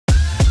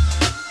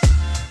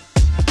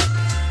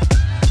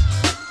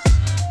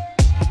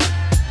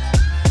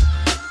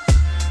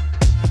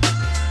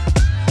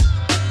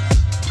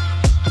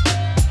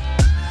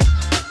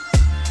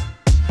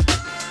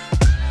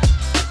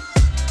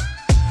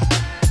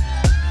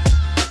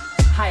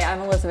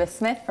I'm Elizabeth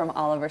Smith from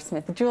Oliver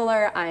Smith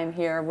Jeweler. I'm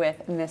here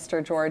with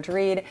Mr. George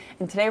Reed,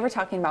 and today we're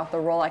talking about the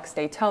Rolex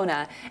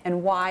Daytona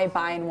and why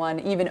buying one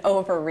even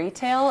over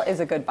retail is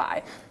a good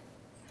buy.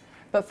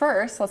 But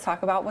first, let's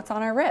talk about what's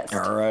on our wrist.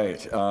 All right.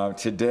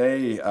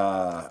 Today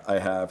I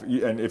have,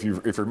 and if you're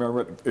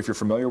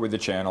familiar with the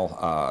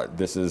channel,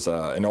 this is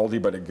an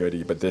oldie but a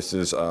goodie. But this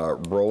is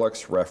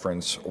Rolex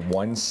reference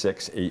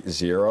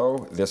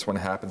 1680. This one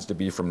happens to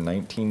be from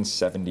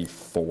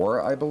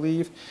 1974, I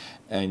believe,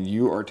 and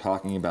you are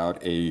talking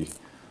about a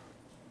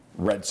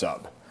red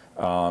sub.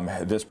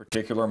 This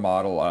particular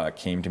model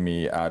came to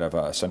me out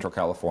of Central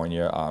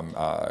California,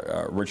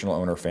 original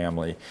owner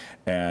family,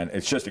 and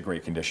it's just a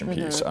great condition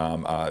piece.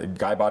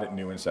 Guy bought it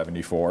new in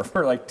 '74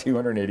 for like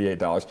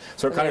 $288,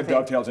 so it kind of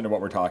dovetails into what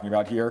we're talking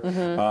about here.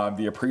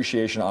 The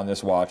appreciation on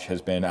this watch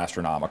has been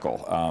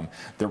astronomical.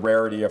 The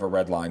rarity of a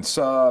red line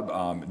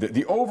sub,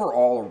 the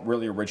overall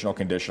really original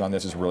condition on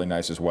this is really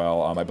nice as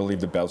well. I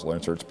believe the bezel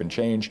insert's been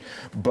changed,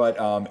 but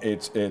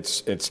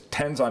it's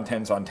tens on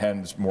tens on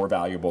tens more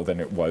valuable than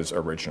it was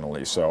originally.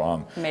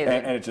 So and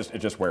it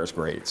just wears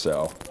great.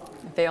 So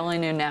if they only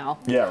knew now.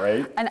 Yeah,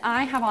 right. And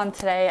I have on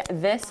today,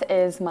 this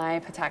is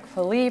my Patek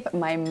Philippe,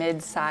 my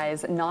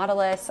mid-size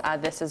Nautilus.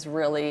 This is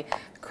really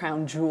the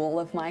crown jewel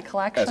of my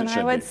collection,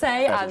 I would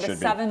say. The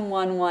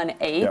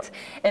 7118. Yep.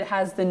 It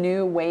has the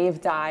new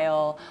wave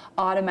dial,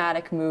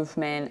 automatic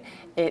movement.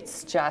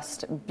 It's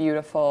just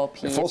beautiful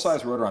piece. The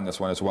full-size rotor on this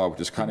one as well,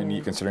 which is kind of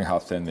neat considering how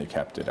thin they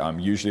kept it.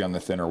 Usually on the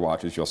thinner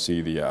watches you'll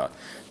see the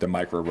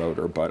micro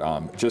rotor,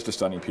 but just a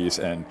stunning piece.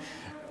 And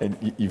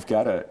you've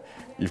got a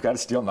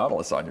steel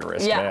Nautilus on your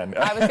wrist, man.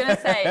 I was going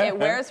to say, it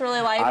wears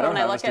really light, but when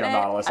I look at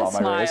it, I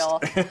smile.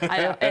 I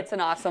know, it's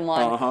an awesome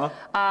one.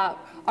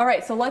 All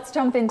right, so let's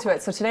jump into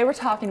it. So today we're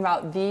talking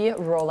about the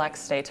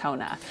Rolex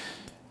Daytona.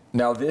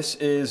 Now this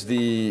is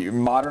the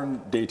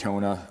modern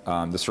Daytona,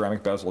 the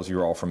ceramic bezels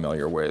you're all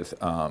familiar with.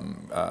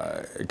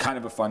 Kind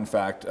of a fun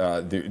fact,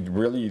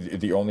 really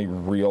the only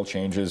real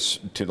changes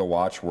to the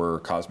watch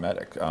were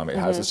cosmetic. It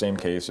has the same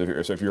case, so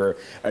if you're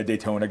a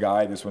Daytona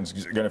guy, this one's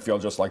going to feel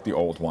just like the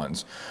old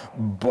ones.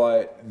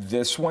 But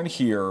this one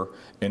here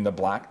in the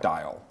black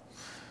dial,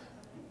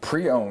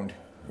 pre-owned,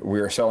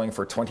 we are selling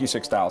for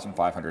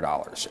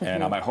 $26,500,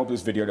 and I hope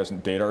this video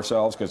doesn't date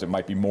ourselves because it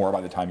might be more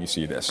by the time you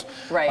see this.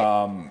 Right.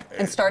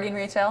 And starting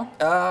retail?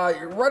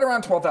 Right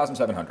around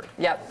 $12,700.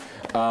 Yep.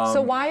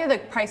 So why are the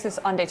prices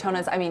on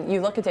Daytonas? I mean,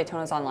 you look at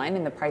Daytonas online,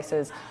 and the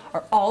prices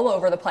are all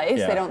over the place.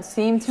 Yeah. They don't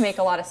seem to make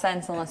a lot of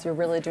sense unless you're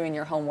really doing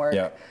your homework.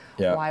 Yeah.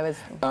 Yeah. Why would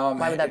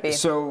that be?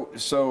 So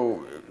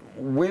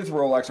with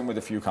Rolex and with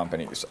a few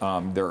companies,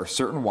 there are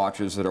certain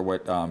watches that are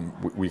what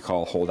we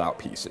call holdout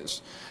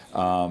pieces.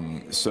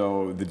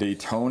 So the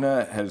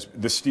Daytona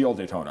the steel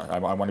Daytona, I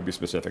want to be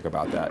specific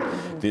about that.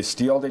 The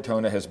steel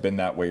Daytona has been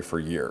that way for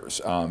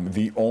years.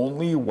 The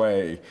only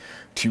way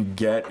to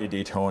get a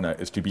Daytona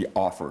is to be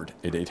offered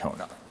a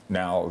Daytona.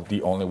 Now,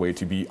 the only way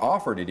to be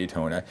offered a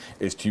Daytona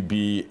is to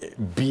be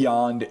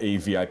beyond a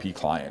VIP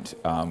client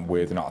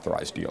with an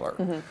authorized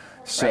dealer.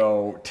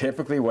 So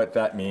typically what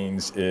that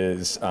means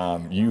is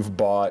you've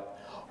bought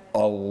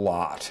a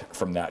lot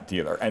from that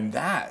dealer, and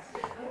that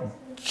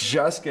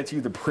just gets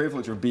you the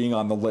privilege of being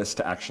on the list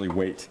to actually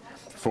wait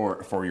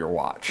for your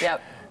watch.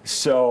 Yep.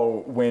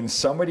 So when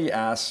somebody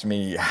asks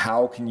me,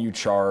 how can you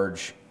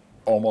charge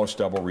almost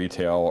double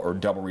retail or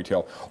double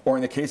retail, or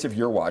in the case of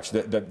your watch,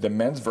 the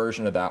men's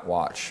version of that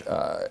watch,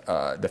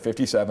 the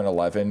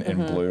 5711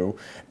 in blue,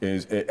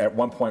 at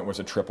one point was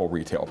a triple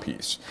retail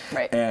piece.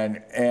 Right.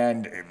 And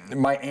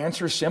my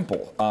answer is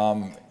simple.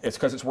 It's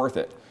because it's worth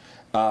it.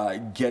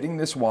 Getting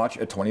this watch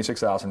at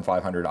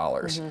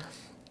 $26,500.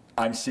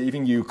 I'm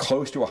saving you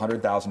close to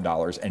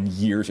 $100,000 and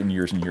years and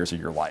years and years of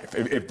your life.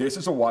 If this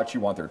is a watch you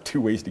want, there are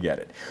two ways to get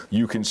it.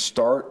 You can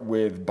start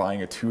with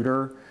buying a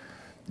Tudor.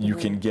 You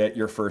can get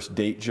your first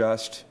date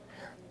just.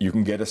 You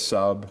can get a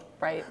sub,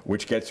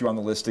 which gets you on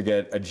the list to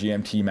get a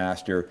GMT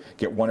Master.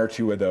 Get one or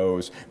two of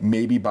those.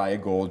 Maybe buy a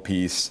gold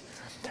piece,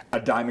 a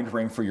diamond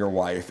ring for your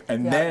wife,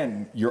 and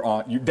then you're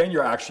on. Then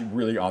you're actually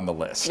really on the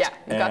list. Yeah,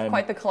 you've got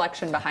quite the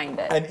collection behind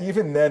it. And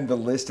even then, the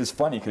list is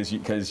funny because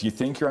you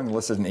think you're on the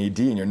list as an AD,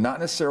 and you're not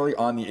necessarily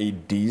on the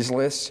AD's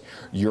list.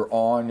 You're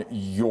on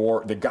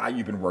the guy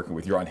you've been working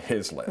with. You're on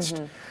his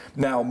list.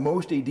 Now,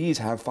 most ADs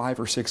have 5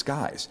 or 6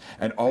 guys,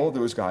 and all of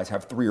those guys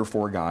have 3 or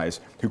 4 guys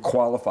who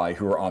qualify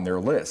who are on their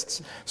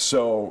lists.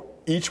 So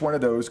each one of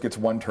those gets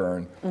one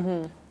turn.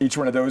 Each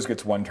one of those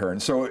gets one turn.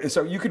 So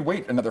you could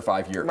wait another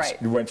 5 years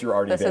once you're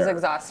already there. This is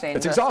exhausting.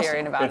 It's exhausting.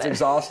 Hearing about it's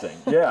exhausting.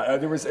 Yeah,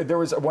 there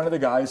was one of the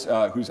guys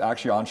who's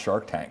actually on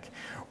Shark Tank.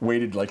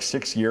 Waited like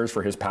 6 years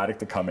for his Patek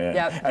to come in,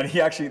 and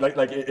he actually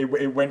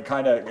it went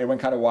kind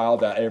of wild.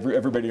 That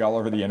everybody all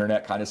over the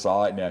internet kind of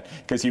saw it,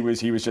 because he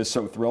was just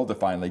so thrilled to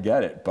finally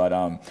get it. But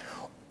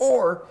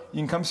or you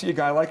can come see a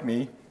guy like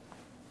me,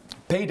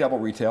 pay double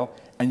retail,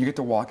 and you get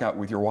to walk out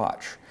with your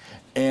watch.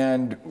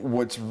 And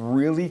what's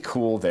really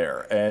cool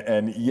there,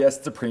 and yes,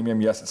 it's a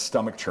premium, yes, it's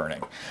stomach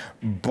churning,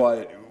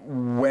 but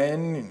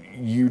when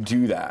you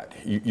do that,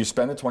 you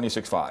spend the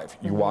 $26,500,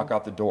 you walk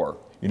out the door.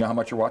 You know how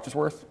much your watch is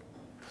worth?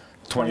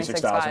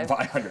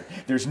 $26,500.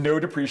 There's no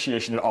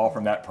depreciation at all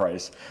from that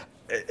price.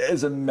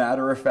 As a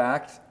matter of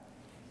fact,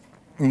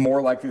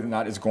 more likely than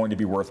not, it's going to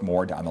be worth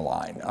more down the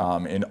line.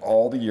 In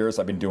all the years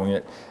I've been doing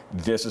it,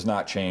 this has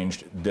not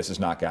changed. This has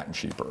not gotten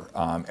cheaper.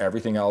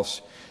 Everything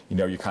else, you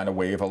know, you kind of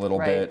wave a little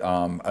bit.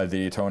 The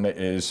Daytona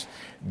is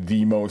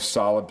the most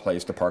solid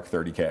place to park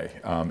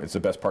 30K. It's the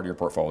best part of your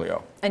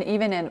portfolio. And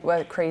even in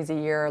a crazy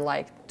year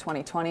like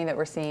 2020 that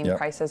we're seeing,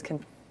 prices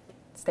can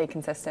stay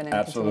consistent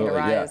and continue to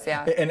rise.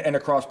 And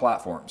across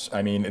platforms.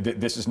 I mean,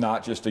 this is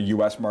not just a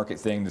US market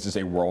thing, this is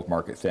a world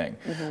market thing.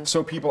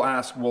 So people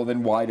ask, well,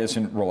 then why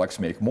doesn't Rolex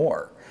make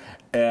more?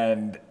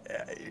 And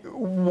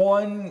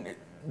one,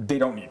 they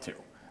don't need to.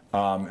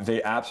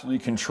 They absolutely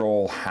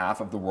control half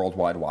of the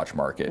worldwide watch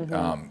market,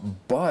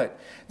 but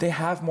they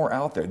have more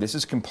out there. This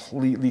is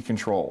completely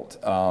controlled.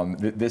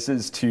 This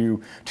is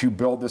to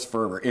build this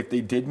fervor. If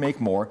they did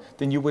make more,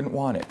 then you wouldn't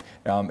want it.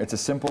 It's a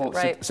simple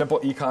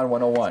econ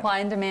 101. Supply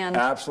and demand.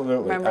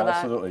 Absolutely. Remember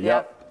absolutely.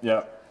 that?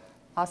 Yep.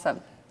 Awesome.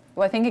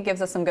 Well, I think it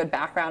gives us some good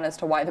background as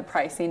to why the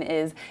pricing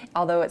is,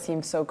 although it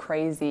seems so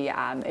crazy,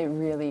 it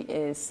really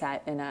is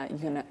set in a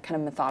kind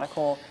of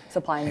methodical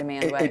supply and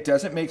demand way. It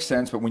doesn't make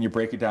sense, but when you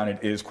break it down, it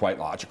is quite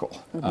logical.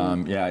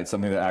 Yeah, it's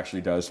something that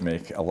actually does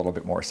make a little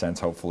bit more sense,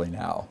 hopefully,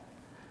 now.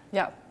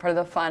 Yeah, part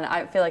of the fun.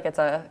 I feel like it's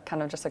a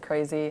kind of just a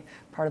crazy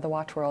part of the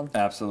watch world.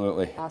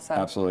 Absolutely. Awesome.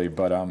 Absolutely.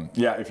 But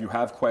yeah, if you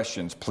have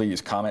questions,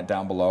 please comment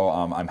down below.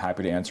 I'm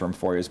happy to answer them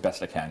for you as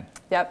best I can.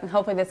 Yep, and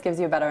hopefully this gives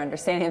you a better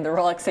understanding of the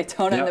Rolex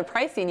Daytona and the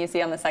pricing you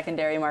see on the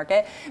secondary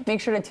market.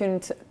 Make sure to tune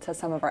to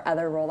some of our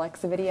other Rolex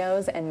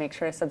videos and make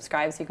sure to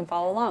subscribe so you can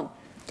follow along.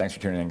 Thanks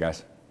for tuning in,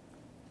 guys.